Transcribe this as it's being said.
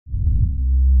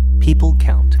People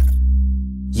count.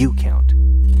 You count.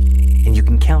 And you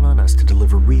can count on us to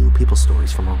deliver real people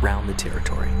stories from around the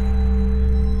territory.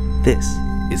 This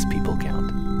is People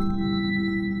Count.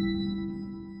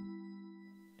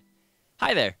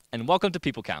 Hi there, and welcome to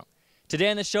People Count.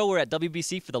 Today on the show, we're at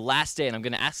WBC for the last day, and I'm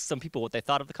going to ask some people what they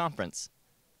thought of the conference.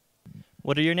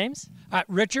 What are your names?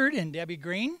 Richard and Debbie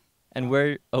Green. And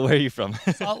where are you from?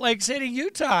 Salt Lake City,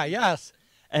 Utah, yes.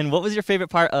 And what was your favorite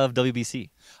part of WBC?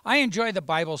 I enjoy the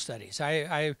Bible studies.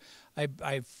 I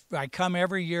come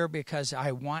every year because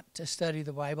I want to study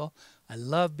the Bible. I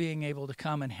love being able to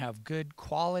come and have good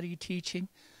quality teaching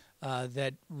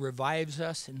that revives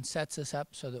us and sets us up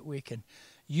so that we can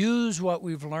use what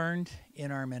we've learned in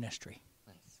our ministry.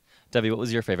 Nice. Debbie, what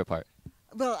was your favorite part?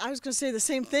 Well, I was going to say the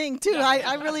same thing, too.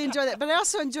 I really enjoy that. But I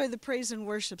also enjoy the praise and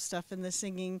worship stuff and the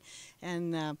singing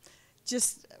and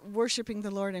just worshiping the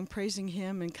Lord and praising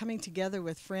Him and coming together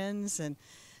with friends and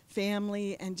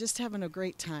family and just having a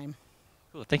great time.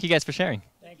 Cool. Thank you guys for sharing.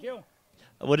 Thank you.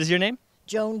 What is your name?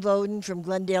 Joan Voden from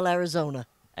Glendale, Arizona.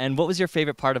 And what was your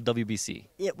favorite part of WBC?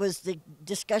 It was the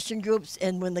discussion groups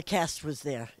and when the cast was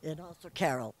there, and also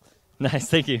Carol. Nice,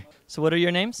 thank you. So what are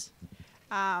your names?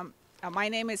 My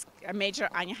name is Major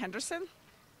Anya Henderson.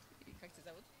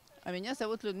 А меня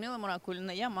зовут Людмила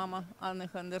Маракулина, я мама Анны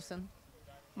Хендерсон.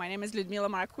 My name is Людмила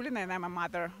Marakulina, and I'm a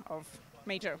mother of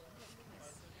Major.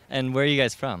 And where are you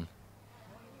guys from?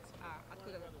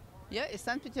 Я из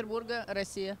Санкт-Петербурга,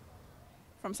 Россия.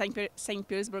 From St.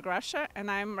 Petersburg, Russia, and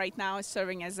I'm right now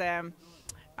serving as a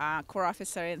Corps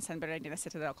officer in San Bernardino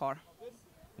Citadel Corps.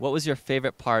 What was your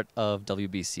favorite part of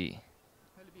WBC?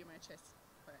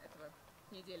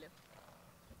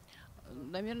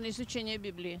 Наверное, изучение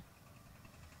Библии.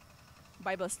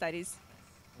 Bible studies.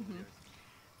 Mm-hmm.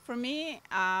 For me,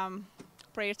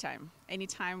 prayer time.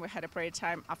 Anytime we had a prayer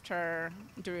time after,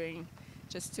 during,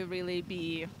 just to really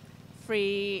be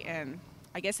free, and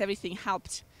I guess everything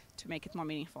helped to make it more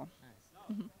meaningful.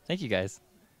 Nice. Mm-hmm. Thank you, guys.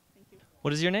 Thank you.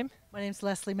 What is your name? My name's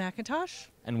Leslie McIntosh.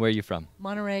 And where are you from?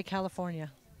 Monterey,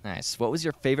 California. Nice. What was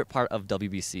your favorite part of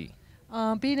WBC?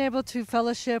 Being able to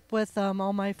fellowship with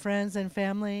all my friends and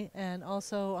family, and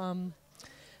also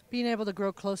being able to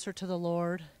grow closer to the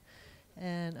Lord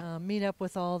and meet up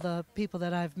with all the people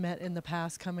that I've met in the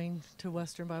past coming to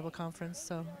Western Bible Conference.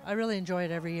 So I really enjoy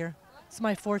it every year. It's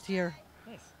my 4th year.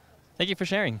 Nice. Thank you for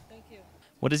sharing. Thank you.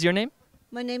 What is your name?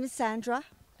 My name is Sandra.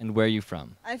 And where are you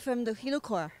from? I'm from the Hilo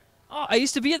Corps. Oh, I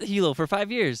used to be at the Hilo for 5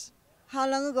 years. How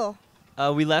long ago?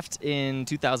 We left in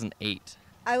 2008.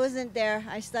 I wasn't there.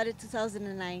 I started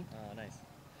 2009. Oh,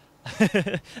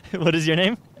 nice. What is your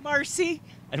name? Marcy.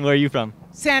 And where are you from?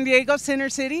 San Diego, Center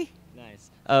City. Nice.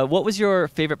 What was your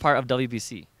favorite part of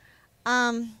WBC?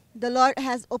 The Lord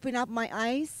has opened up my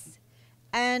eyes,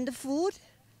 and the food,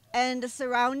 and the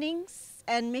surroundings,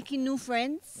 and making new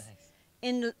friends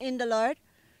in the Lord.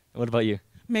 What about you?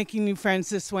 Making new friends.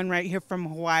 This one right here from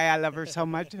Hawaii. I love her so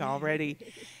much already.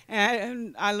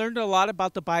 And I learned a lot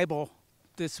about the Bible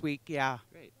this week. Yeah.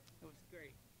 Great. It was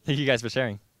great. Thank you guys for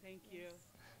sharing. Thank you.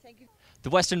 Thank you. The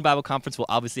Western Bible Conference will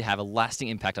obviously have a lasting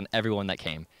impact on everyone that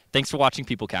came. Thanks for watching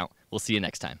People Count. We'll see you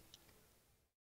next time.